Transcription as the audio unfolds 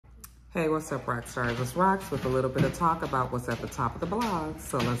Hey, what's up, Roxstars? It's Rox with a little bit of talk about what's at the top of the blog.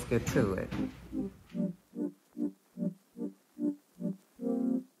 So let's get to it.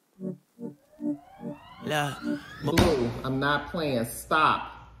 Blue, I'm not playing.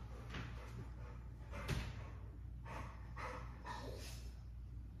 Stop.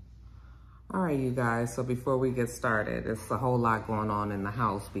 All right, you guys. So before we get started, it's a whole lot going on in the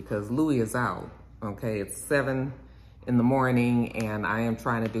house because Louis is out. Okay, it's 7 in the morning and I am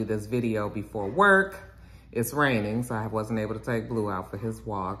trying to do this video before work. It's raining, so I wasn't able to take Blue out for his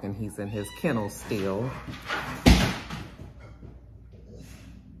walk and he's in his kennel still.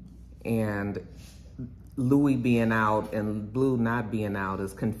 And Louis being out and Blue not being out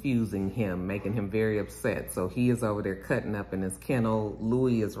is confusing him, making him very upset. So he is over there cutting up in his kennel.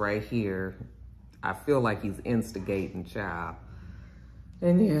 Louis is right here. I feel like he's instigating, child.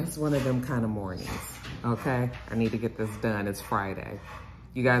 And yeah, it's one of them kind of mornings, okay? I need to get this done. It's Friday.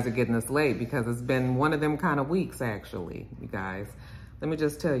 You guys are getting this late because it's been one of them kind of weeks, actually, you guys. Let me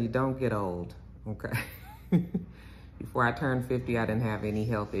just tell you, don't get old, okay? Before I turned 50, I didn't have any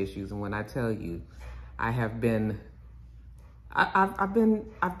health issues. And when I tell you, I've been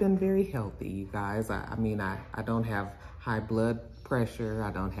very healthy, you guys. I mean, I don't have high blood pressure.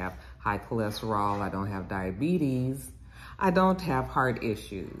 I don't have high cholesterol. I don't have diabetes. I don't have heart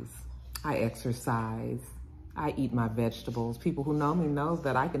issues. I exercise. I eat my vegetables. People who know me know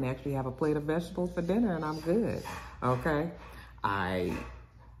that I can actually have a plate of vegetables for dinner and I'm good, okay? I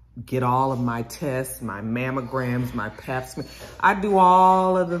get all of my tests, my mammograms, my pap smear. I do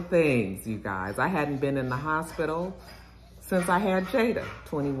all of the things, you guys. I hadn't been in the hospital since I had Jada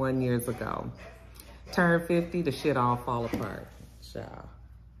 21 years ago. Turned 50, the shit all fall apart, child.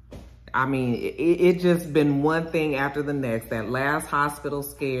 I mean, it just been one thing after the next. That last hospital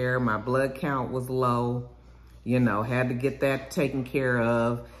scare, my blood count was low. You know, had to get that taken care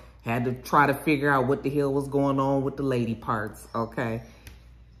of. Had to try to figure out what the hell was going on with the lady parts, okay?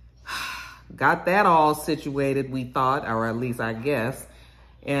 Got that all situated, we thought, or at least I guess.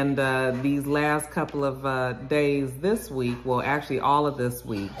 And these last couple of days this week, well, actually all of this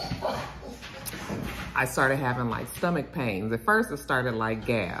week, I started having like stomach pains. At first it started like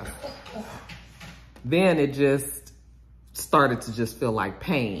gas. Then it just started to just feel like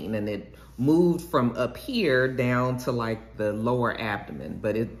pain, and it moved from up here down to like the lower abdomen,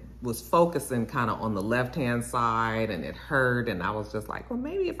 but it was focusing kind of on the left-hand side and it hurt. And I was just like, well,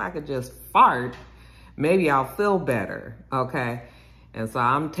 maybe if I could just fart, maybe I'll feel better, okay? And so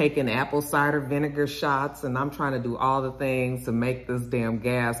I'm taking apple cider vinegar shots and I'm trying to do all the things to make this damn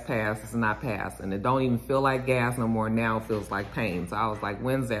gas pass. It's not passing. It don't even feel like gas no more. Now it feels like pain. So I was like,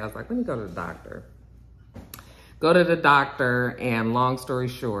 Wednesday, I was like, let me go to the doctor. Go to the doctor, and long story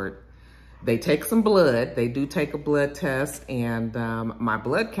short, they take some blood. They do take a blood test, and my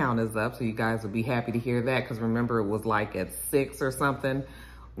blood count is up. So you guys will be happy to hear that, because remember it was like at 6 or something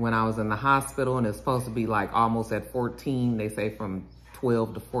when I was in the hospital, and it's supposed to be like almost at 14. They say from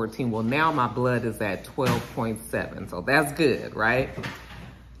 12 to 14. Well, now my blood is at 12.7. So that's good, right?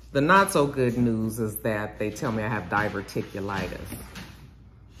 The not so good news is that they tell me I have diverticulitis.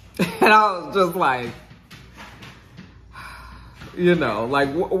 And I was just like, you know, like,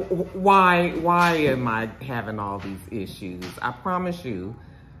 why am I having all these issues? I promise you,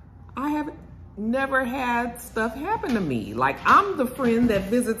 I have never had stuff happen to me. Like, I'm the friend that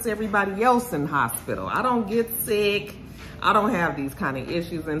visits everybody else in hospital. I don't get sick. I don't have these kind of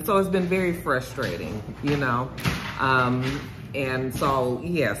issues. And so it's been very frustrating, you know? And so,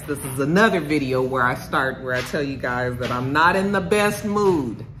 yes, this is another video where I tell you guys that I'm not in the best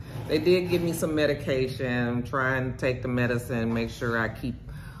mood. They did give me some medication. I'm trying to take the medicine, make sure I keep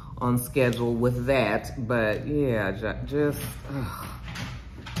on schedule with that. But yeah,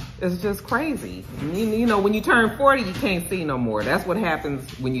 it's just crazy. You know, when you turn 40, you can't see no more. That's what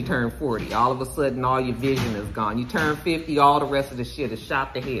happens when you turn 40. All of a sudden, all your vision is gone. You turn 50, all the rest of the shit is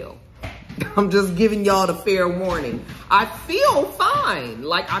shot to hell. I'm just giving y'all the fair warning. I feel fine.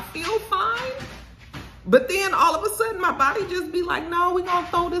 Like, I feel fine. But then all of a sudden my body just be like, no, we're gonna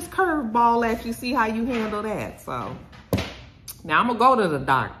throw this curveball at you, see how you handle that. So now I'm gonna go to the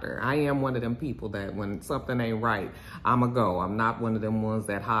doctor. I am one of them people that when something ain't right, I'm gonna go. I'm not one of them ones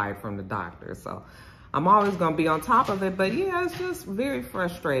that hide from the doctor. So I'm always gonna be on top of it. But yeah, it's just very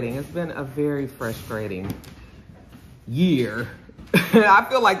frustrating. It's been a very frustrating year. I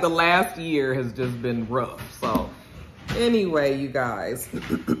feel like the last year has just been rough. So anyway, you guys.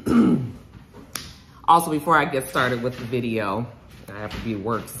 Also, before I get started with the video, I have to be at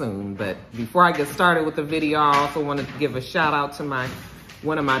work soon, but before I get started with the video, I also wanted to give a shout out to my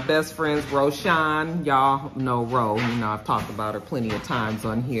one of my best friends, Roxanne. Y'all know Ro. You know, I've talked about her plenty of times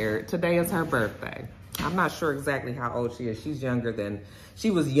on here. Today is her birthday. I'm not sure exactly how old she is. She was younger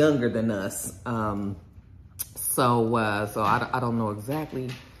than us. So I don't know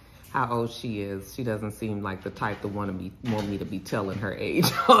exactly how old she is. She doesn't seem like the type to want me to be telling her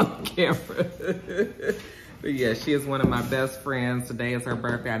age on camera. But yeah, she is one of my best friends. Today is her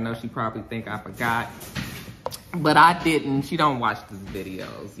birthday. I know she probably think I forgot, but I didn't. She don't watch these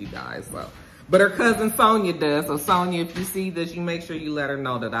videos, you guys. So, but her cousin Sonia does. So Sonia, if you see this, you make sure you let her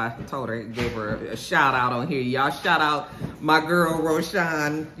know that I told her, gave her a shout out on here. Y'all shout out my girl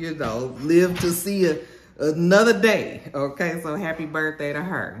Roxanne. You know, live to see another day. Okay, so happy birthday to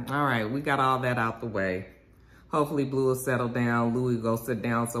her. All right, we got all that out the way. Hopefully Blue will settle down. Louie will go sit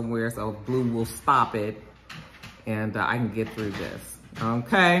down somewhere so Blue will stop it and I can get through this.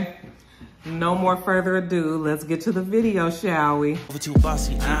 Okay, no more further ado. Let's get to the video, shall we? Over too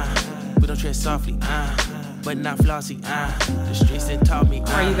bossy, we don't tread softly, but not flossy, the streets that taught me. All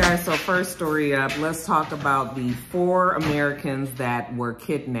right, you guys, so first story up, let's talk about the 4 Americans that were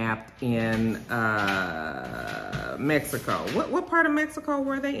kidnapped in Mexico. What part of Mexico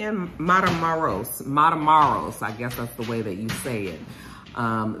were they in? Matamoros, I guess that's the way that you say it.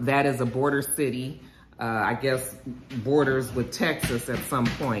 That is a border city. I guess borders with Texas at some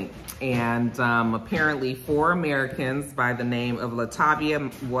point. And apparently 4 Americans by the name of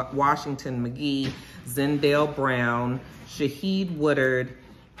Latavia Washington McGee, Zendale Brown, Shaheed Woodard,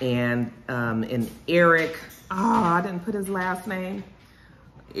 and Eric, I didn't put his last name.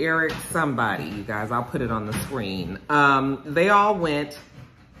 Eric somebody, you guys, I'll put it on the screen. They all went,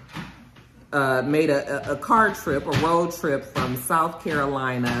 made a car trip, a road trip from South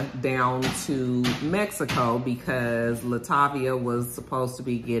Carolina down to Mexico because Latavia was supposed to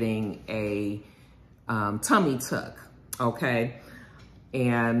be getting a tummy tuck, okay?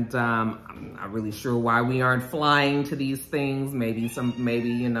 And I'm not really sure why we aren't flying to these things. Maybe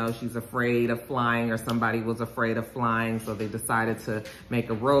you know, she's afraid of flying or somebody was afraid of flying, so they decided to make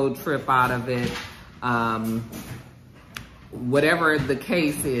a road trip out of it. Whatever the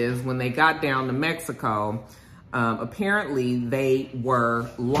case is, when they got down to Mexico, apparently they were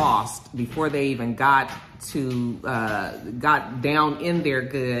lost before they even got down in there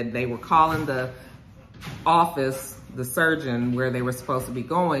good. They were calling the office, the surgeon, where they were supposed to be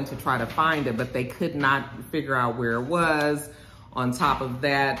going to try to find it, but they could not figure out where it was. On top of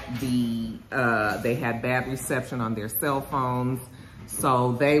that, they had bad reception on their cell phones,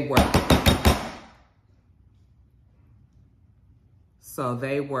 so they were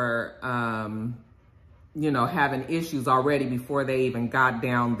you know, having issues already before they even got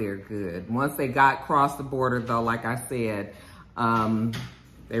down there good. Once they got across the border, though, like I said,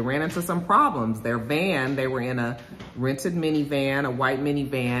 they ran into some problems. Their van, they were in a rented minivan, a white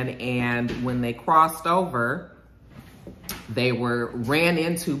minivan, and when they crossed over, they were ran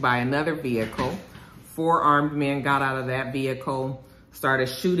into by another vehicle. 4 armed men got out of that vehicle, started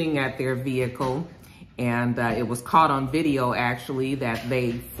shooting at their vehicle, and it was caught on video, actually, that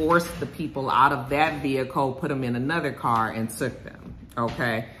they forced the people out of that vehicle, put them in another car, and took them,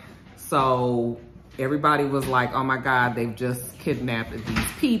 okay? So everybody was like, oh my God, they've just kidnapped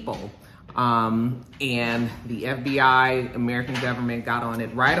these people. And the FBI, American government, got on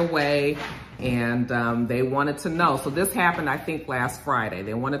it right away, and they wanted to know. So this happened, I think, last Friday.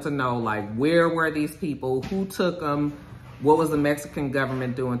 They wanted to know, like, where were these people? Who took them? What was the Mexican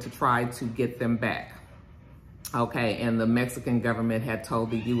government doing to try to get them back? Okay, and the Mexican government had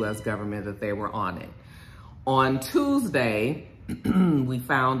told the US government that they were on it. On Tuesday, we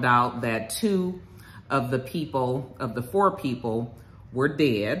found out that 2 of the people, of the 4 people, were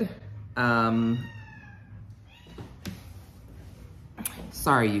dead.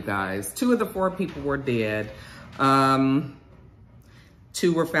 Sorry, you guys. 2 of the 4 people were dead. 2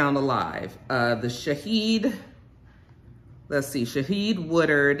 were found alive. The Shaheed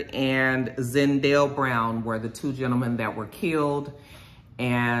Woodard and Zendale Brown were the 2 gentlemen that were killed.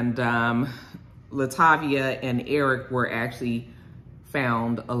 And Latavia and Eric were actually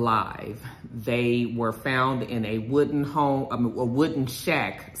found alive. They were found in a wooden home, a wooden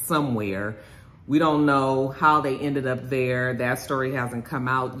shack somewhere. We don't know how they ended up there. That story hasn't come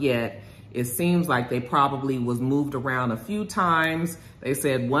out yet. It seems like they probably was moved around a few times. They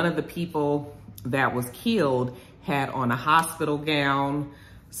said one of the people that was killed had on a hospital gown.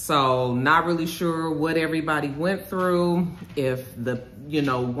 So not really sure what everybody went through. If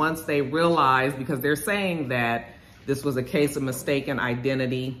once they realized, because they're saying that this was a case of mistaken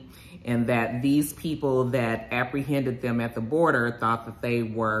identity and that these people that apprehended them at the border thought that they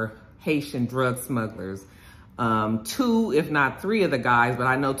were Haitian drug smugglers. 2, if not 3 of the guys, but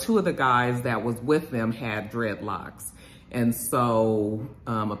I know 2 of the guys that was with them had dreadlocks. And so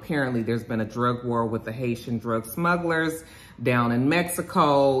apparently there's been a drug war with the Haitian drug smugglers down in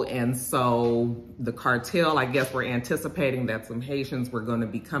Mexico. And so the cartel, I guess, were anticipating that some Haitians were going to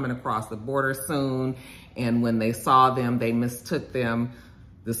be coming across the border soon. And when they saw them, they mistook them.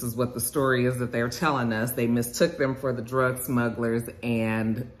 This is what the story is that they're telling us. They mistook them for the drug smugglers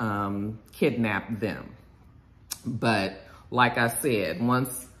and kidnapped them. But like I said,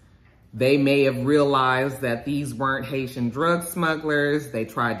 once they may have realized that these weren't Haitian drug smugglers, they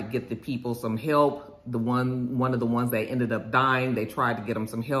tried to get the people some help. One of the ones that ended up dying, they tried to get them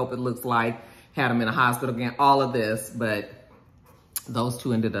some help, it looks like, had them in a hospital again, all of this, but those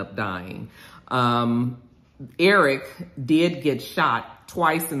 2 ended up dying. Eric did get shot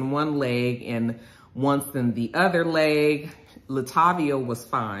twice in one leg and once in the other leg. Latavia was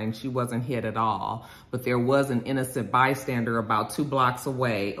fine. She wasn't hit at all. But there was an innocent bystander about 2 blocks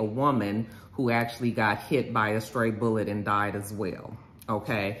away, a woman who actually got hit by a stray bullet and died as well.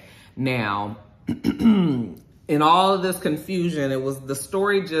 Okay. Now, in all of this confusion, the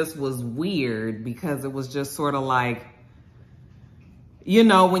story just was weird because it was just sort of like, you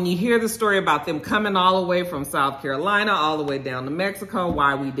know, when you hear the story about them coming all the way from South Carolina, all the way down to Mexico,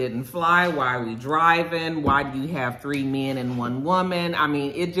 why we didn't fly, why we driving, why do you have 3 men and 1 woman? I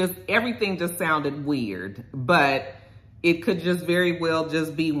mean, everything just sounded weird, but it could just very well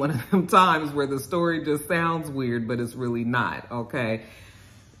just be one of them times where the story just sounds weird, but it's really not, okay?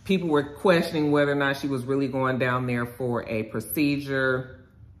 People were questioning whether or not she was really going down there for a procedure,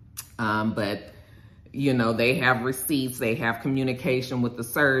 but you know, they have receipts, they have communication with the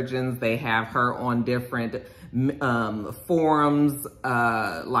surgeons, they have her on different forums,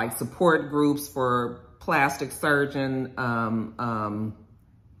 like support groups for plastic surgeon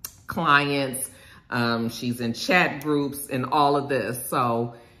clients. She's in chat groups and all of this.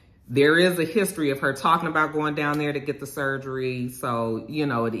 So there is a history of her talking about going down there to get the surgery. So, you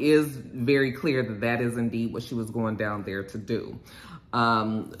know, it is very clear that that is indeed what she was going down there to do.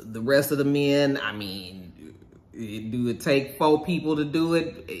 The rest of the men, I mean, do it take 4 people to do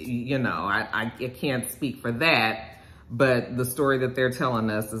it? You know, I can't speak for that, but the story that they're telling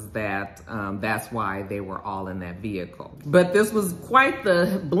us is that that's why they were all in that vehicle. But this was quite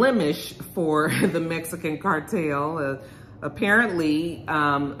the blemish for the Mexican cartel. Apparently,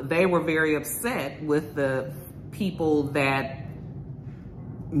 they were very upset with the people that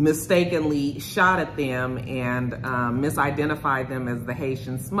mistakenly shot at them and misidentified them as the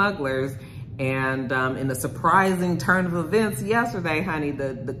Haitian smugglers. And in a surprising turn of events yesterday, honey,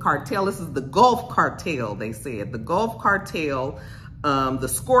 the cartel, this is the Gulf Cartel, they said. The Gulf Cartel, the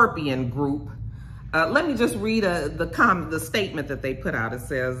Scorpion Group. Let me just read the statement that they put out. It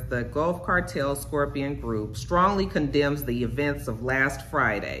says, the Gulf Cartel Scorpion Group strongly condemns the events of last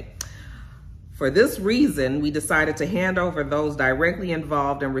Friday. For this reason, we decided to hand over those directly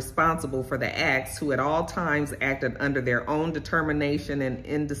involved and responsible for the acts who at all times acted under their own determination and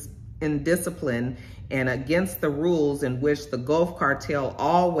indiscipline and against the rules in which the Gulf Cartel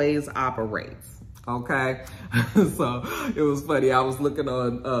always operates. Okay, so it was funny. I was looking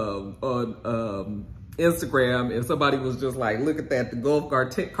on Instagram and somebody was just like, look at that, the Gulf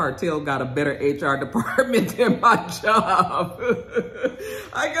Cartel got a better HR department than my job.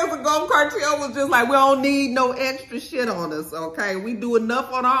 I guess the Gulf Cartel was just like, we don't need no extra shit on us, okay? We do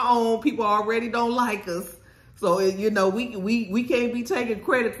enough on our own. People already don't like us. So, you know, we can't be taking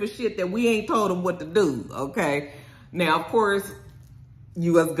credit for shit that we ain't told them what to do, okay? Now, of course,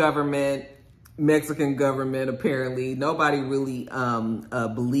 U.S. government, Mexican government, apparently nobody really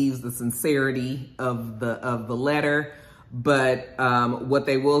believes the sincerity of the letter, but what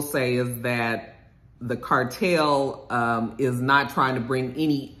they will say is that the cartel is not trying to bring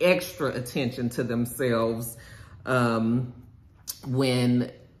any extra attention to themselves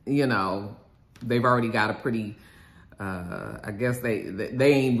when, you know, they've already got a pretty I guess they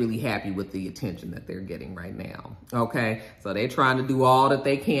ain't really happy with the attention that they're getting right now, okay? So they're trying to do all that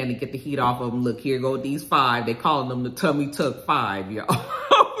they can to get the heat off of them. Look, here go these 5. They calling them the tummy tuck 5, y'all.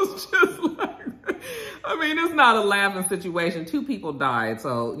 I was just like, I mean, it's not a laughing situation. 2 people died,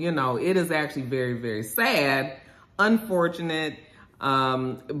 so, you know, it is actually very, very sad, unfortunate.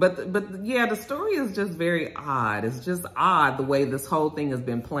 But yeah, the story is just very odd. It's just odd the way this whole thing has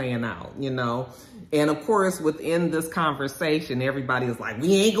been playing out, you know? And of course, within this conversation, everybody is like,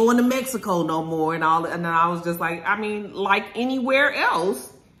 we ain't going to Mexico no more and all. And then I was just like, I mean, like anywhere else,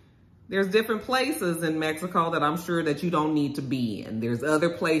 there's different places in Mexico that I'm sure that you don't need to be in. There's other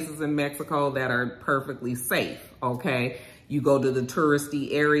places in Mexico that are perfectly safe, okay? You go to the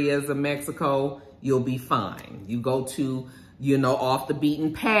touristy areas of Mexico, you'll be fine. You go to, you know, off the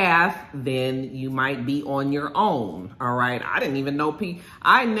beaten path, then you might be on your own, all right? I didn't even know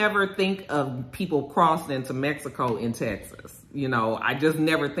I never think of people crossing into Mexico in Texas. You know, I just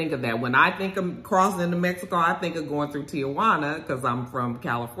never think of that. When I think of crossing into Mexico, I think of going through Tijuana because I'm from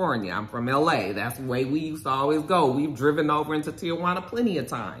California. I'm from LA. That's the way we used to always go. We've driven over into Tijuana plenty of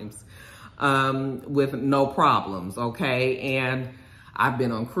times with no problems, okay? And I've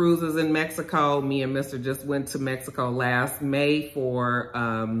been on cruises in Mexico. Me and Mr. just went to Mexico last May for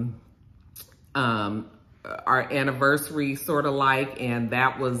our anniversary, sort of like, and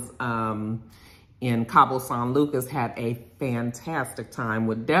that was in Cabo San Lucas. Had a fantastic time.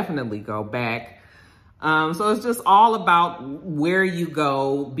 Would definitely go back. So it's just all about where you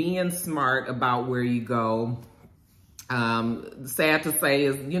go, being smart about where you go. Sad to say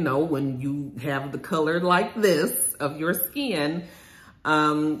is, you know, when you have the color like this of your skin,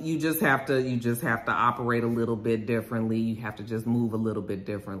 you just have to operate a little bit differently. You have to just move a little bit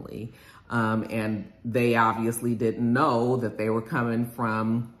differently. And they obviously didn't know that they were coming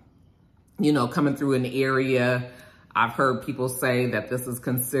from, you know, coming through an area. I've heard people say that this is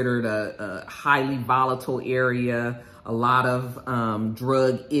considered a highly volatile area, a lot of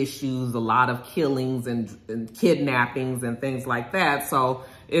drug issues, a lot of killings and kidnappings and things like that. So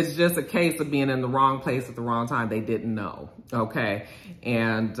it's just a case of being in the wrong place at the wrong time. They didn't know, okay?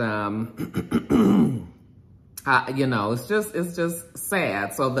 And, you know, it's just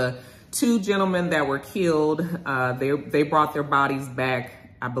sad. So the 2 gentlemen that were killed, they brought their bodies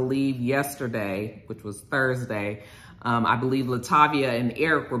back, I believe, yesterday, which was Thursday. I believe Latavia and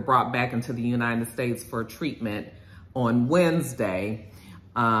Eric were brought back into the United States for treatment on Wednesday.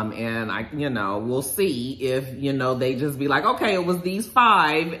 And you know, we'll see if, you know, they just be like, okay, it was these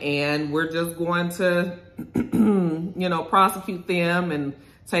 5 and we're just going to, you know, prosecute them and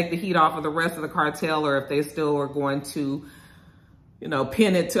take the heat off of the rest of the cartel, or if they still are going to, you know,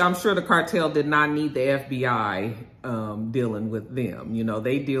 pin it to, I'm sure the cartel did not need the FBI dealing with them. You know,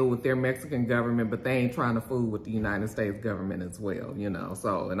 they deal with their Mexican government, but they ain't trying to fool with the United States government as well, you know.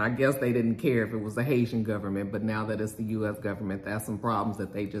 So, and I guess they didn't care if it was the Haitian government, but now that it's the U.S. government, that's some problems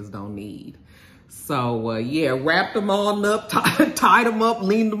that they just don't need. So, yeah, wrapped them all up, tied them up,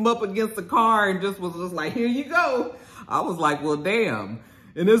 leaned them up against the car, and just was just like, here you go. I was like, well, damn.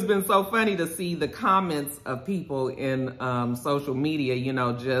 And it's been so funny to see the comments of people in social media, you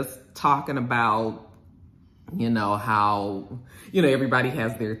know, just talking about, you know, how, you know, everybody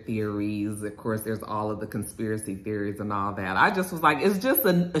has their theories. Of course, there's all of the conspiracy theories and all that. I just was like, it's just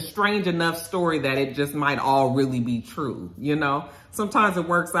a strange enough story that it just might all really be true, you know? Sometimes it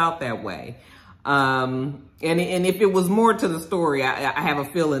works out that way. And if it was more to the story, I have a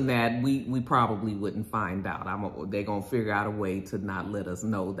feeling that we probably wouldn't find out. They're gonna figure out a way to not let us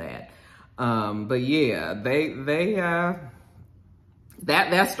know that. But yeah,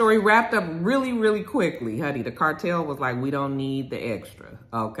 that story wrapped up really, really quickly, honey. The cartel was like, we don't need the extra,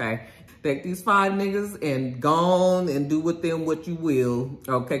 okay? Take these 5 niggas and gone and do with them what you will,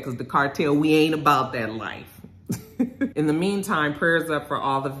 okay? Because the cartel, we ain't about that life. In the meantime, prayers up for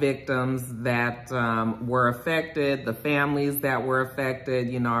all the victims that were affected, the families that were affected.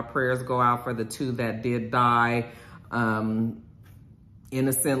 You know, our prayers go out for the 2 that did die.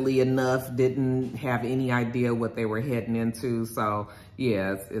 Innocently enough, didn't have any idea what they were heading into. So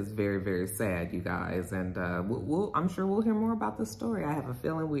yeah, it's very, very sad, you guys. And I'm sure we'll hear more about this story. I have a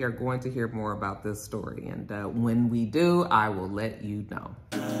feeling we are going to hear more about this story. And when we do, I will let you know.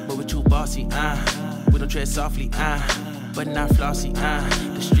 But we're too bossy, we don't tread softly, but not flossy,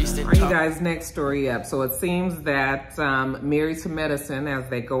 the streets that talk. You guys, next story up. So it seems that Married to Medicine, as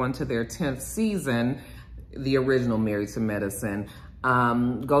they go into their 10th season, the original Married to Medicine,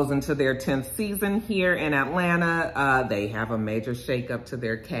 goes into their 10th season here in Atlanta. They have a major shakeup to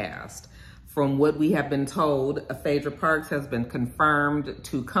their cast. From what we have been told, Phaedra Parks has been confirmed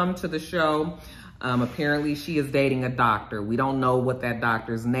to come to the show. Apparently she is dating a doctor. We don't know what that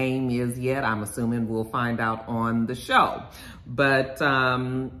doctor's name is yet. I'm assuming we'll find out on the show. But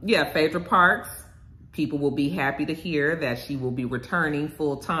yeah, Phaedra Parks, people will be happy to hear that she will be returning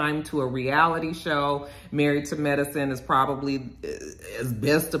full-time to a reality show. Married to Medicine is probably as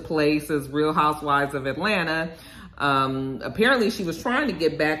best a place as Real Housewives of Atlanta. Apparently she was trying to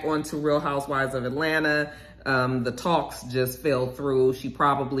get back onto Real Housewives of Atlanta. The talks just fell through. She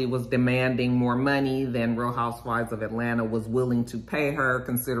probably was demanding more money than Real Housewives of Atlanta was willing to pay her,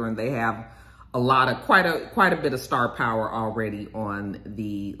 considering they have quite a bit of star power already on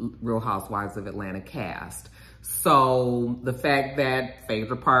the Real Housewives of Atlanta cast. So the fact that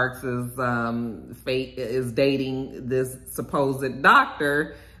Phaedra Parks is dating this supposed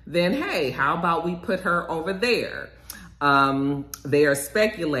doctor then hey, how about we put her over there? They are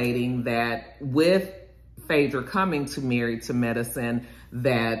speculating that with Phaedra coming to Married to Medicine,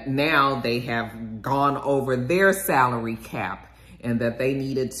 that now they have gone over their salary cap and that they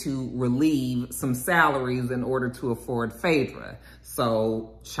needed to relieve some salaries in order to afford Phaedra.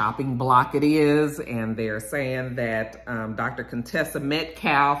 So chopping block it is, and they're saying that Dr. Contessa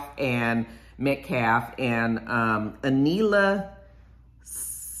Metcalf and Anila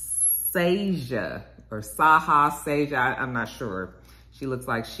Saja, or Saha Saja, I'm not sure. She looks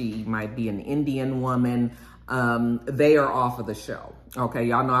like she might be an Indian woman. They are off of the show. Okay,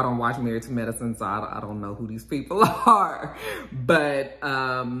 y'all know I don't watch Married to Medicine, so I don't know who these people are. But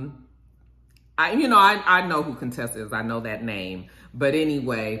I know who Contessa is. I know that name. But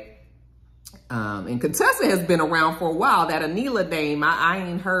anyway, and Contessa has been around for a while. That Anila name, I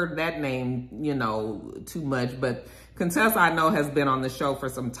ain't heard that name, too much. But Contessa, I know, has been on the show for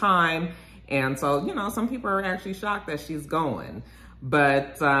some time. And so, some people are actually shocked that she's going.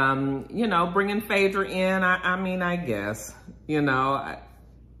 But, bringing Phaedra in, I guess, I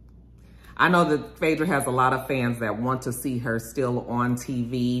know that Phaedra has a lot of fans that want to see her still on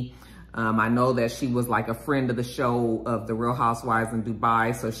TV. I know that she was like a friend of the show of The Real Housewives in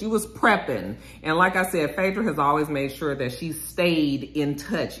Dubai. So she was prepping. And like I said, Phaedra has always made sure that she stayed in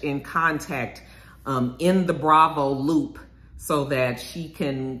touch, in contact, in the Bravo loop, so that she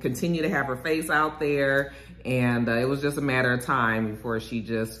can continue to have her face out there. And it was just a matter of time before she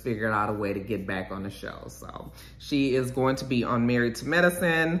just figured out a way to get back on the show. So she is going to be on Married to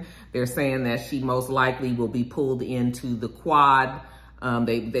Medicine. They're saying that she most likely will be pulled into the Quad.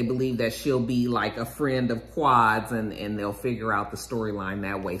 They believe that she'll be like a friend of Quad's, and they'll figure out the storyline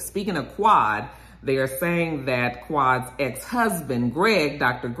that way. Speaking of Quad, they are saying that Quad's ex-husband, Greg,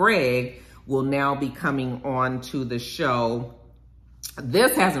 Dr. Greg, will now be coming on to the show.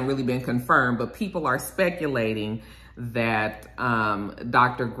 This hasn't really been confirmed, but people are speculating that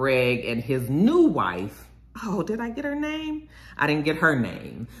Dr. Greg and his new wife, oh, did I get her name? I didn't get her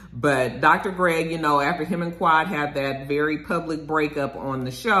name. But Dr. Greg, after him and Quad had that very public breakup on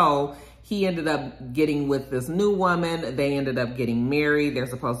the show, he ended up getting with this new woman. They ended up getting married. They're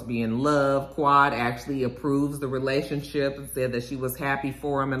supposed to be in love. Quad actually approves the relationship and said that she was happy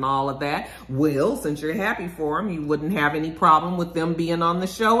for him and all of that. Well, since you're happy for him, you wouldn't have any problem with them being on the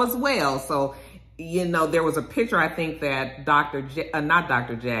show as well. So, there was a picture, I think, that not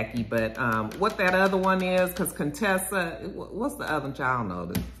Dr. Jackie, but what that other one is, because Contessa, what's the other child? I don't know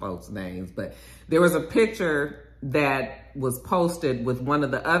the folks' names, but there was a picture that was posted with one of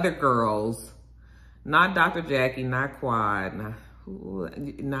the other girls, not Dr. Jackie, not Quad,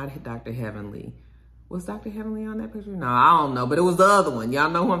 not Dr. Heavenly. Was Dr. Heavenly on that picture? No, I don't know, but it was the other one. Y'all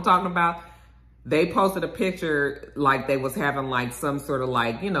know who I'm talking about? They posted a picture like they was having like some sort of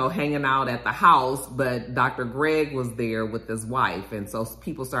like, hanging out at the house, but Dr. Greg was there with his wife. And so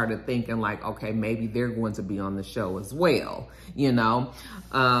people started thinking like, okay, maybe they're going to be on the show as well,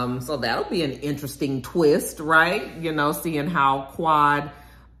 So that'll be an interesting twist, right? Seeing how Quad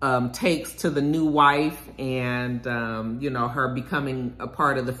takes to the new wife and, her becoming a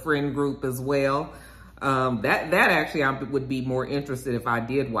part of the friend group as well. That actually, I would be more interested if I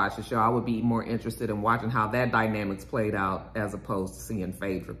did watch the show. I would be more interested in watching how that dynamics played out as opposed to seeing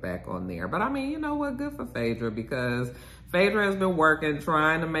Phaedra back on there. But I mean, you know what? Good for Phaedra, because Phaedra has been working,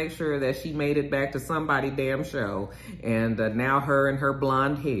 trying to make sure that she made it back to somebody's damn show. And now her and her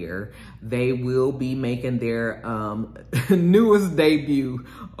blonde hair, they will be making their newest debut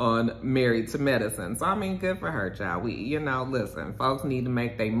on Married to Medicine. So, I mean, good for her, child. Listen, folks need to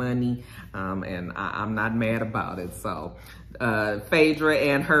make their money, and I'm not mad about it. So, Phaedra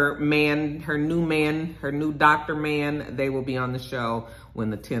and her new doctor man, they will be on the show when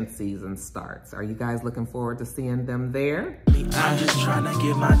the 10th season starts. Are you guys looking forward to seeing them there? I'm just trying to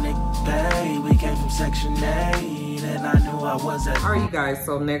get my Nick paid. We came from Section 8, and I knew I was at... All right, you guys,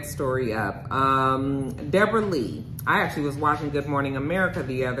 so next story up. DebraLee. I actually was watching Good Morning America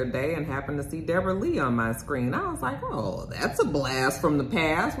the other day and happened to see DebraLee on my screen. I was like, oh, that's a blast from the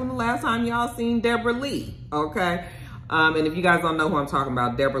past. When the last time y'all seen DebraLee? Okay. And if you guys don't know who I'm talking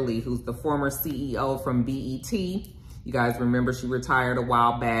about, DebraLee, who's the former CEO from BET. You guys remember she retired a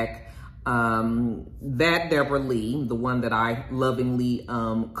while back. That DebraLee, the one that I lovingly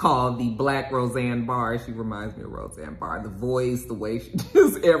call the Black Roseanne Barr. She reminds me of Roseanne Barr. The voice, the way she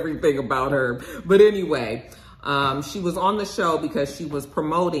does everything about her. But anyway, she was on the show because she was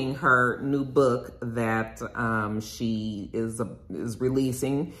promoting her new book that she is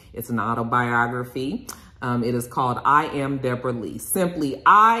releasing. It's an autobiography. It is called I Am DebraLee. Simply,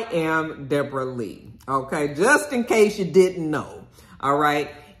 I Am DebraLee. Okay, just in case you didn't know. All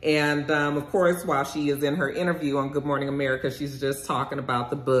right. And of course, while she is in her interview on Good Morning America, she's just talking about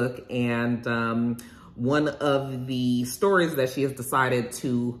the book. And one of the stories that she has decided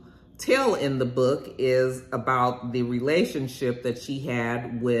to tell in the book is about the relationship that she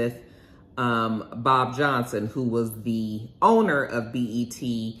had with Bob Johnson, who was the owner of BET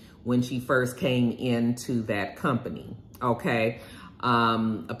when she first came into that company. Okay.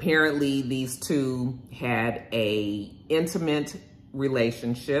 Apparently these two had a intimate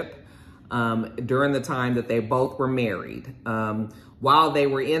relationship during the time that they both were married. While they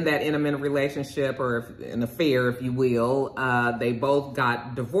were in that intimate relationship, or an affair, if you will, they both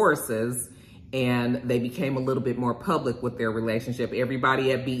got divorces, and they became a little bit more public with their relationship.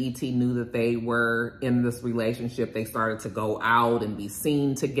 Everybody at BET knew that they were in this relationship. They started to go out and be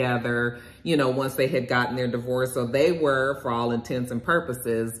seen together, you know, once they had gotten their divorce. So they were, for all intents and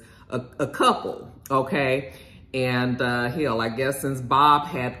purposes, a couple, okay? And hell, I guess since Bob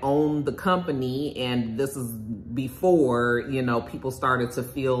had owned the company, and this is before, you know, people started to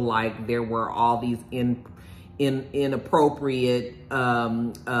feel like there were all these inappropriate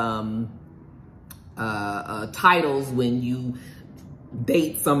titles when you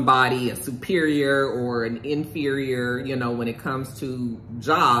date somebody, a superior or an inferior, you know, when it comes to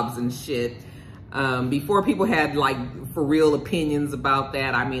jobs and shit. Before people had like for real opinions about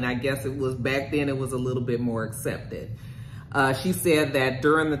that, I mean, I guess it was back then, it was a little bit more accepted. She said that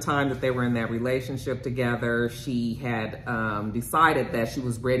during the time that they were in that relationship together, she had decided that she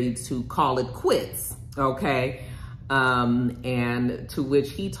was ready to call it quits, okay? And to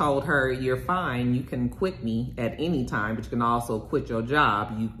which he told her, "You're fine, you can quit me at any time, but you can also quit your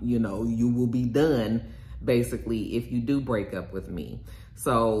job. You know, you will be done, basically, if you do break up with me."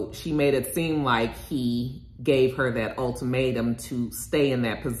 So she made it seem like he gave her that ultimatum to stay in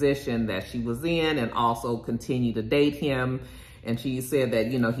that position that she was in and also continue to date him. And she said that,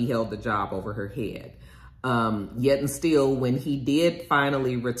 you know, he held the job over her head. Yet and still, when he did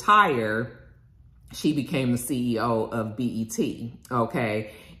finally retire, she became the CEO of BET,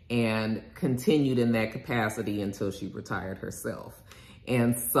 okay, and continued in that capacity until she retired herself.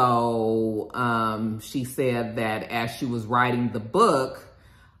 And so she said that as she was writing the book,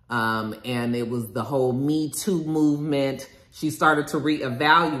 and it was the whole Me Too movement, she started to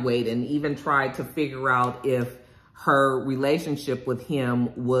reevaluate and even tried to figure out if her relationship with him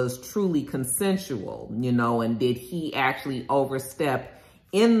was truly consensual, you know, and did he actually overstep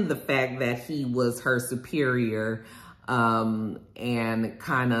in the fact that he was her superior, and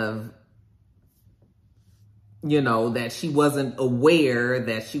kind of, you know, that she wasn't aware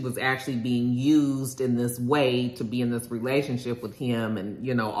that she was actually being used in this way to be in this relationship with him, and,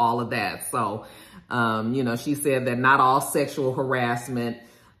 you know, all of that. So, you know, she said that not all sexual harassment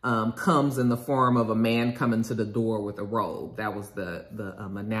comes in the form of a man coming to the door with a robe. That was the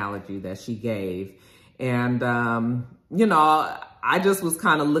analogy that she gave. And, you know, I just was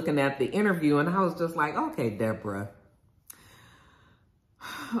kind of looking at the interview and I was just like, okay, Deborah,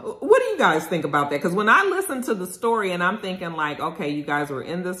 what do you guys think about that? Because when I listened to the story and I'm thinking like, okay, you guys were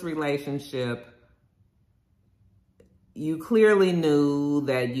in this relationship. You clearly knew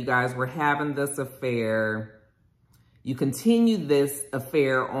that you guys were having this affair. You continued this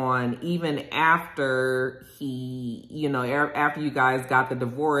affair on even after he, you know, after you guys got the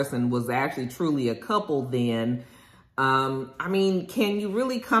divorce and was actually truly a couple then. I mean, can you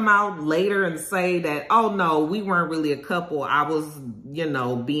really come out later and say that, oh no, we weren't really a couple. I was, you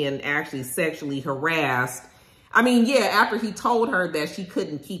know, being actually sexually harassed. I mean, yeah, after he told her that she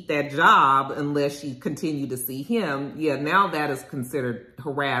couldn't keep that job unless she continued to see him. Yeah, now that is considered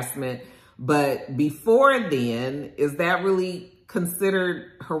harassment. But before then, is that really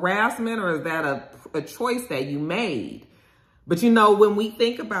considered harassment, or is that a choice that you made? But you know, when we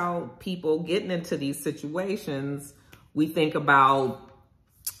think about people getting into these situations, we think about,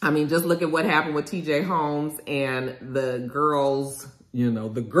 I mean, just look at what happened with TJ Holmes and the girls, you know,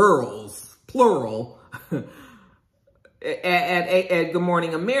 the girls, plural, at Good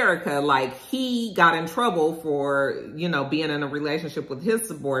Morning America. Like, he got in trouble for, you know, being in a relationship with his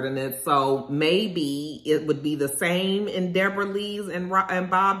subordinates. So maybe it would be the same in DebraLee's and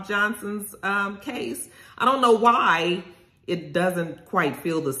Bob Johnson's case. I don't know why it doesn't quite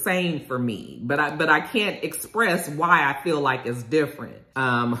feel the same for me, but I can't express why I feel like it's different.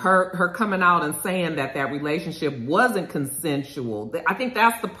 Her coming out and saying that that relationship wasn't consensual, I think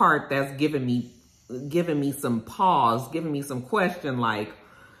that's the part that's giving me some pause, giving me some question, like,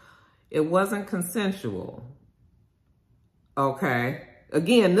 it wasn't consensual. Okay.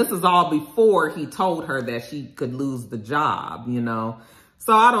 Again, this is all before he told her that she could lose the job, you know?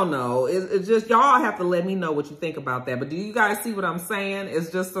 So I don't know. It's just, y'all have to let me know what you think about that. But do you guys see what I'm saying?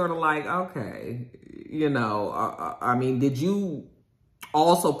 It's just sort of like, okay, you know, I mean, did you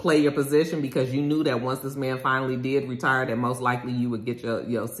also play your position because you knew that once this man finally did retire, that most likely you would get your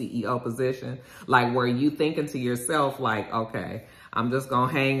CEO position? Like, were you thinking to yourself, like, okay, I'm just gonna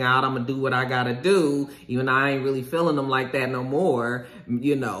hang out, I'm gonna do what I gotta do, even though I ain't really feeling them like that no more.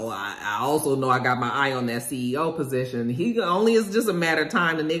 You know, I also know I got my eye on that CEO position. He only is just a matter of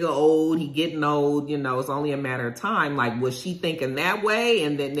time. The nigga old, he getting old, you know, it's only a matter of time. Like, was she thinking that way?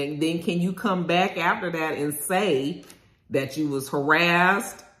 And then can you come back after that and say that you was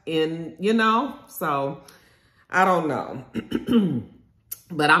harassed in, you know? So I don't know.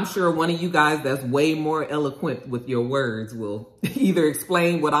 But I'm sure one of you guys that's way more eloquent with your words will either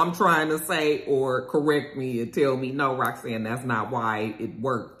explain what I'm trying to say or correct me and tell me, no, Roxanne, that's not why it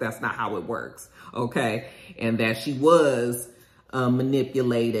worked. That's not how it works. Okay. And that she was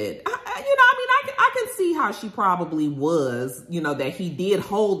manipulated. I can see how she probably was, you know, that he did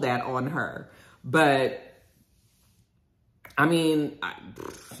hold that on her. But I mean,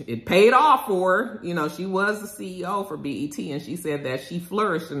 it paid off for her. You know, she was the CEO for BET, and she said that she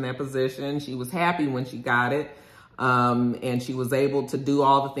flourished in that position. She was happy when she got it, and she was able to do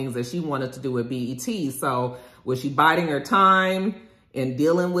all the things that she wanted to do at BET. So was she biding her time and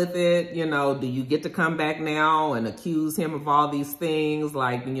dealing with it? You know, do you get to come back now and accuse him of all these things?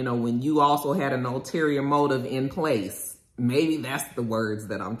 Like, you know, when you also had an ulterior motive in place. Maybe that's the words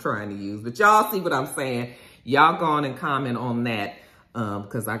that I'm trying to use. But y'all see what I'm saying? Y'all go on and comment on that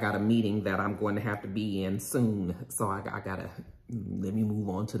because I got a meeting that I'm going to have to be in soon. So I gotta, let me move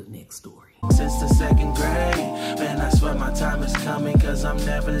on to the next story. Since the second grade, man, I swear my time is coming because I'm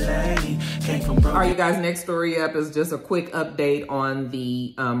never late. Came from broken. All right, you guys, next story up is just a quick update on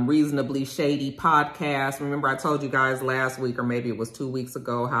the Reasonably Shady podcast. Remember, I told you guys last week, or maybe it was 2 weeks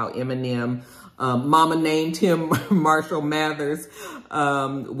ago, how Eminem, mama named him Marshall Mathers,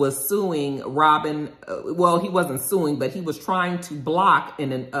 was suing Robin. Well, he wasn't suing, but he was trying to block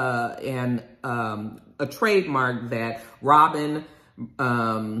a trademark that Robin,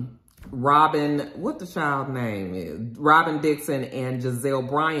 what the child name is? Robin Dixon and Giselle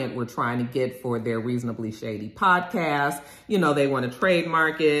Bryant were trying to get for their Reasonably Shady podcast. You know, they want to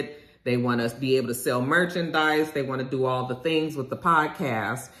trademark it. They want to be able to sell merchandise. They want to do all the things with the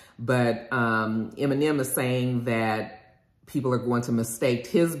podcast. But Eminem is saying that people are going to mistake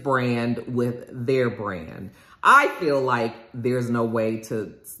his brand with their brand. I feel like there's no way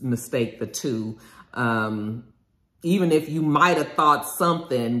to mistake the two. Even if you might have thought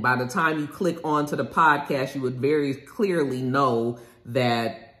something, by the time you click onto the podcast, you would very clearly know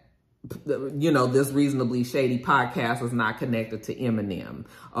that, you know, this Reasonably Shady podcast is not connected to Eminem,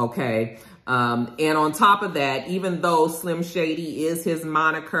 okay? And on top of that, even though Slim Shady is his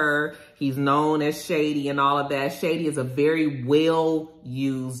moniker, he's known as Shady and all of that, Shady is a very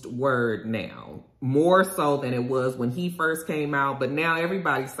well-used word now. More so than it was when he first came out. But now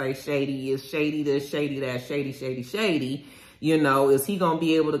everybody say Shady is Shady this, Shady that, Shady, Shady, Shady. You know, is he going to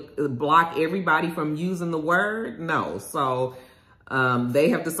be able to block everybody from using the word? No. So they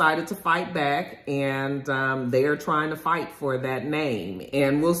have decided to fight back, and they are trying to fight for that name.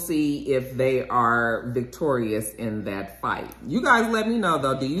 And we'll see if they are victorious in that fight. You guys let me know,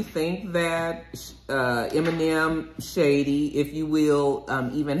 though. Do you think that Eminem Shady, if you will,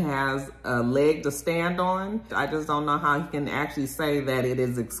 even has a leg to stand on? I just don't know how he can actually say that it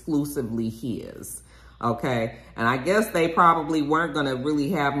is exclusively his. Okay, and I guess they probably weren't going to really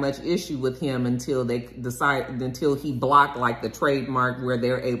have much issue with him until he blocked like the trademark where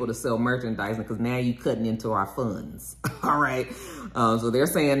they're able to sell merchandise, because now you cutting into our funds. All right, so they're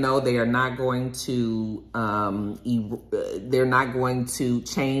saying no, they are not going to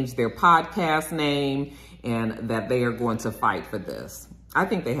change their podcast name, and that they are going to fight for this. I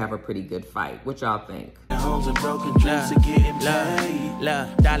think they have a pretty good fight. What y'all think? Homes and broken dreams are getting dollar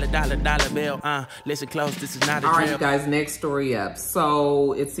bill. Listen close, this is not a drill. All right, you guys, next story up.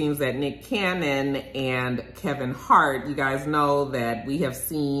 So it seems that Nick Cannon and Kevin Hart, you guys know that we have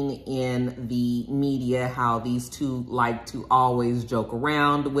seen in the media how these two like to always joke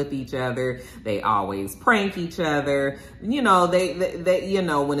around with each other. They always prank each other. You know, they you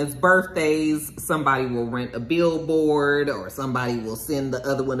know, when it's birthdays, somebody will rent a billboard, or somebody will send the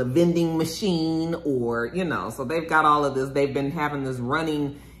other one a vending machine, or, you know, so they've got all of this. They've been having this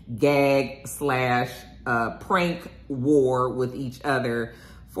running gag / prank war with each other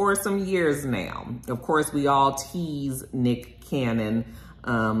for some years now. Of course, we all tease Nick Cannon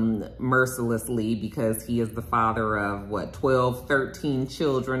mercilessly because he is the father of, what, 12, 13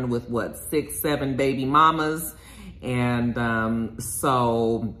 children with, what, 6, 7 baby mamas. And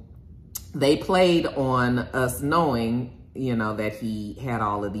so they played on us knowing, you know, that he had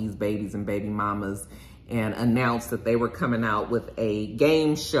all of these babies and baby mamas, and announced that they were coming out with a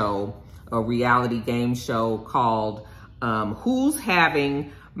game show, a reality game show called Who's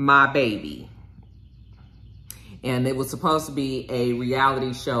Having My Baby? And it was supposed to be a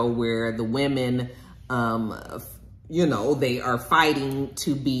reality show where the women, you know, they are fighting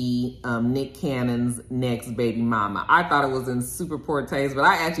to be Nick Cannon's next baby mama. I thought it was in super poor taste, but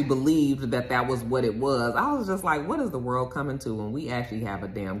I actually believed that that was what it was. I was just like, what is the world coming to when we actually have a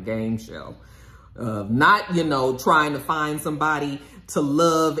damn game show? Not, you know, trying to find somebody to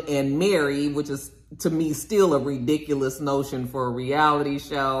love and marry, which is, to me, still a ridiculous notion for a reality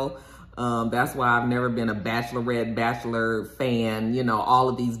show. That's why I've never been a Bachelorette, Bachelor fan. You know, all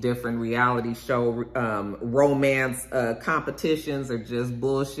of these different reality show romance competitions are just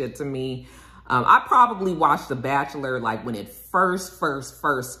bullshit to me. I probably watched The Bachelor like when it first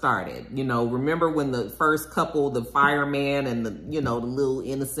started. You know, remember when the first couple, the fireman and the, you know, the little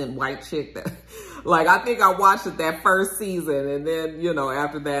innocent white chick that, like, I think I watched it that first season. And then, you know,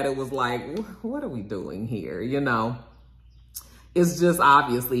 after that, it was like, what are we doing here? You know, it's just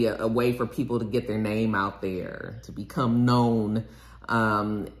obviously a way for people to get their name out there, to become known.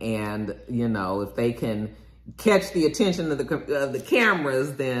 And, you know, if they can catch the attention of the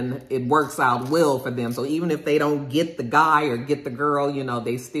cameras, then it works out well for them. So even if they don't get the guy or get the girl, you know,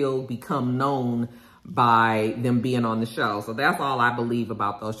 they still become known by them being on the show. So that's all I believe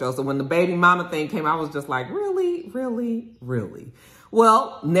about those shows. So when the baby mama thing came, I was just like, really, really, really?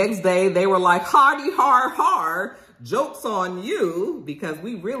 Well, next day they were like, hardy har har, joke's on you, because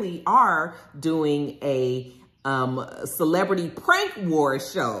we really are doing a celebrity prank war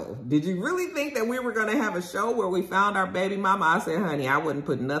show. Did you really think that we were going to have a show where we found our baby mama? I said, honey, I wouldn't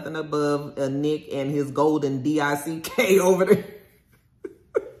put nothing above Nick and his golden DICK over there.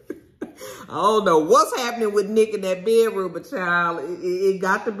 I don't know what's happening with Nick in that bedroom, but child, it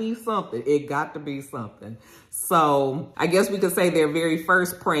got to be something. It got to be something. So I guess we could say their very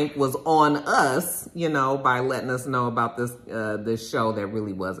first prank was on us, you know, by letting us know about this show that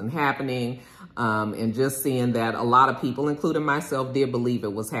really wasn't happening. And just seeing that a lot of people, including myself, did believe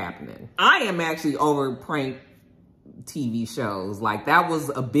it was happening. I am actually over prank TV shows. Like, that was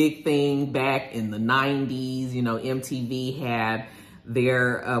a big thing back in the 90s. You know, MTV had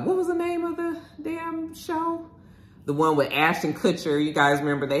their, what was the name of the damn show? The one with Ashton Kutcher. You guys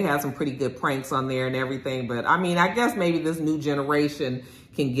remember they had some pretty good pranks on there and everything. But I mean, I guess maybe this new generation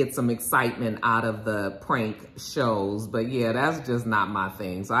can get some excitement out of the prank shows. But yeah, that's just not my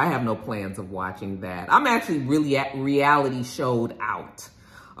thing. So I have no plans of watching that. I'm actually really reality showed out.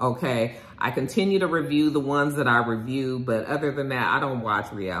 Okay, I continue to review the ones that I review, but other than that, I don't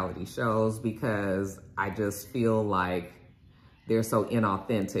watch reality shows because I just feel like they're so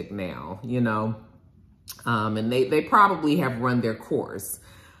inauthentic now, you know? And they probably have run their course.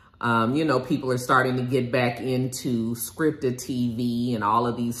 You know, people are starting to get back into scripted TV and all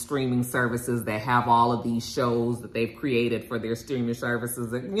of these streaming services that have all of these shows that they've created for their streaming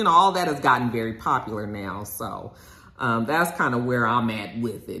services. You know, all that has gotten very popular now. So that's kind of where I'm at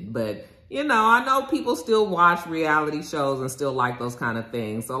with it. But, you know, I know people still watch reality shows and still like those kind of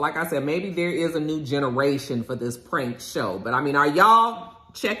things. So like I said, maybe there is a new generation for this prank show. But I mean, are y'all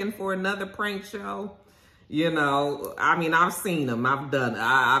checking for another prank show? You know, I mean, I've seen them.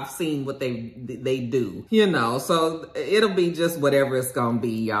 I've seen what they do, you know, so it'll be just whatever it's going to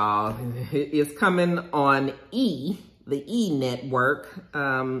be, y'all. It's coming on the E network,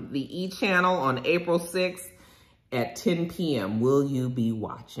 the E channel on April 6th at 10 p.m. Will you be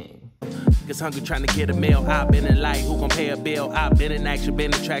watching? Cause hungry trying to get a meal. I've been in light. Who gon' pay a bill? I've been in action,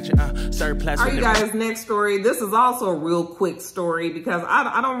 been in traction. Surplus. All right, you guys, next story. This is also a real quick story because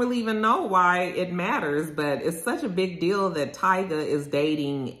I don't really even know why it matters, but it's such a big deal that Tyga is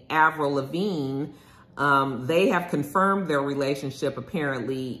dating Avril Lavigne. They have confirmed their relationship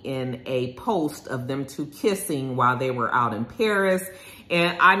apparently in a post of them two kissing while they were out in Paris.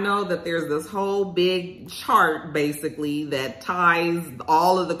 And I know that there's this whole big chart basically that ties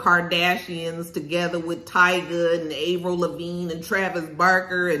all of the Kardashians together with Tyga and Avril Lavigne and Travis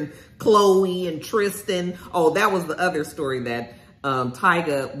Barker and Khloe and Tristan. Oh, that was the other story, that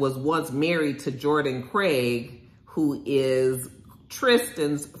Tyga was once married to Jordan Craig, who is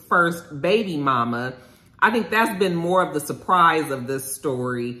Tristan's first baby mama. I think that's been more of the surprise of this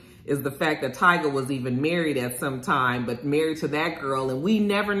story, is the fact that Tyga was even married at some time, but married to that girl, and we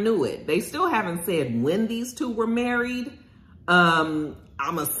never knew it. They still haven't said when these two were married. I'm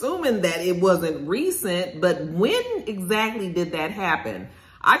assuming that it wasn't recent, but when exactly did that happen?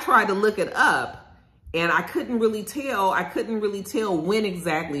 I tried to look it up, And I couldn't really tell when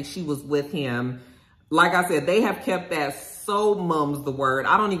exactly she was with him. Like I said, they have kept that so mum's the word.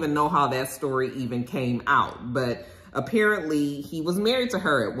 I don't even know how that story even came out, but apparently he was married to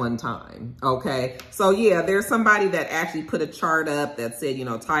her at one time. Okay. So yeah, there's somebody that actually put a chart up that said, you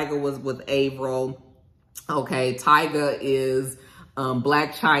know, Tyga was with Avril. Okay. Tyga is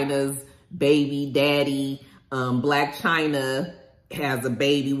Blac Chyna's baby daddy. Blac Chyna has a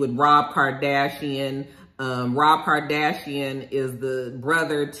baby with Rob Kardashian. Rob Kardashian is the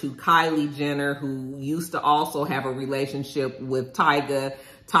brother to Kylie Jenner, who used to also have a relationship with Tyga.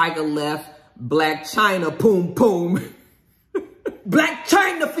 Tyga left Blac Chyna, boom, boom. Blac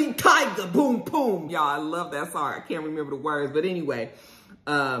Chyna feet Tyga, boom, boom. Y'all, I love that song. I can't remember the words, but anyway,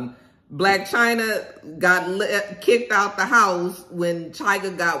 Blac Chyna got kicked out the house when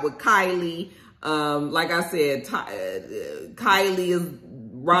Tyga got with Kylie. Like I said, Kylie is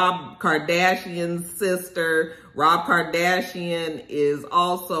Rob Kardashian's sister. Rob Kardashian is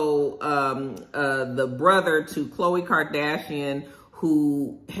also the brother to Khloe Kardashian,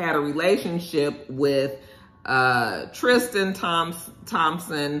 who had a relationship with Tristan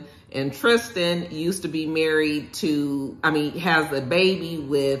Thompson. And Tristan used to be married to, has a baby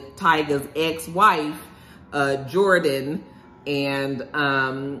with Tyga's ex-wife, Jordan. And,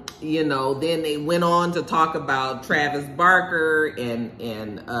 you know, then they went on to talk about Travis Barker and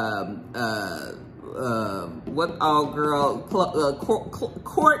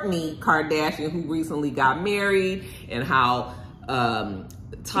Kourtney Kardashian, who recently got married, and how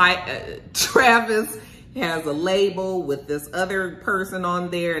Travis has a label with this other person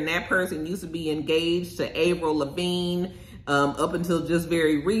on there, and that person used to be engaged to Avril Lavigne up until just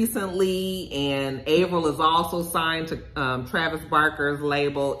very recently, and Avril is also signed to Travis Barker's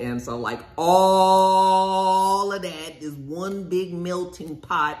label. And so like all of that is one big melting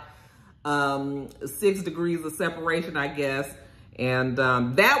pot, 6 degrees of separation, I guess. And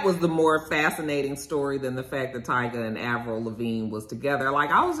that was the more fascinating story than the fact that Tyga and Avril Lavigne was together. Like,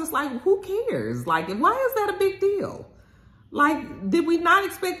 I was just like, who cares? Like, why is that a big deal? Like, did we not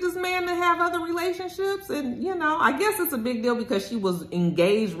expect this man to have other relationships? And, you know, I guess it's a big deal because she was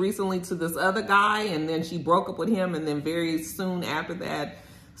engaged recently to this other guy, and then she broke up with him, and then very soon after that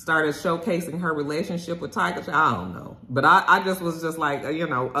started showcasing her relationship with Tyga. I don't know. But I just was just like, you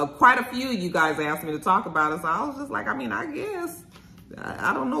know, quite a few of you guys asked me to talk about it, so I was just like, I guess.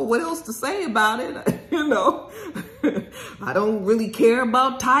 I don't know what else to say about it. You know, I don't really care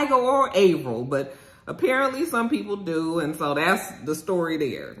about Tyga or Avril, but apparently some people do, and so that's the story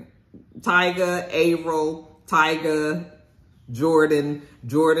there. Tyga, Avril, Tyga, Jordan,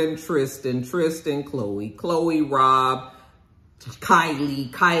 Tristan, Khloe, Rob,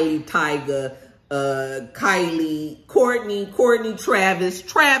 Kylie, Tyga, Kylie, Kourtney, Travis,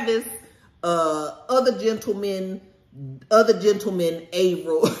 other gentlemen,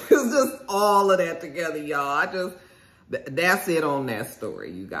 Avril. It's just all of that together, y'all. That's it on that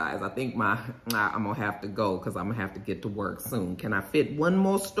story, you guys. I think I'm gonna have to go because I'm gonna have to get to work soon. Can I fit one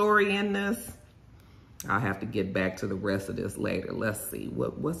more story in this? I'll have to get back to the rest of this later. Let's see,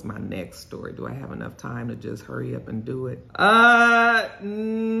 what's my next story? Do I have enough time to just hurry up and do it?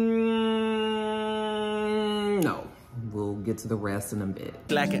 No. We'll get to the rest in a bit.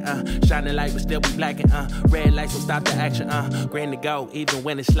 Blacking, shining light but still be blacking, red lights will stop the action, green to go, even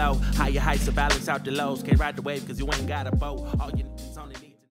when it's slow. Higher heights to balance out the lows. Can't ride the wave cause you ain't got a boat. All you need is only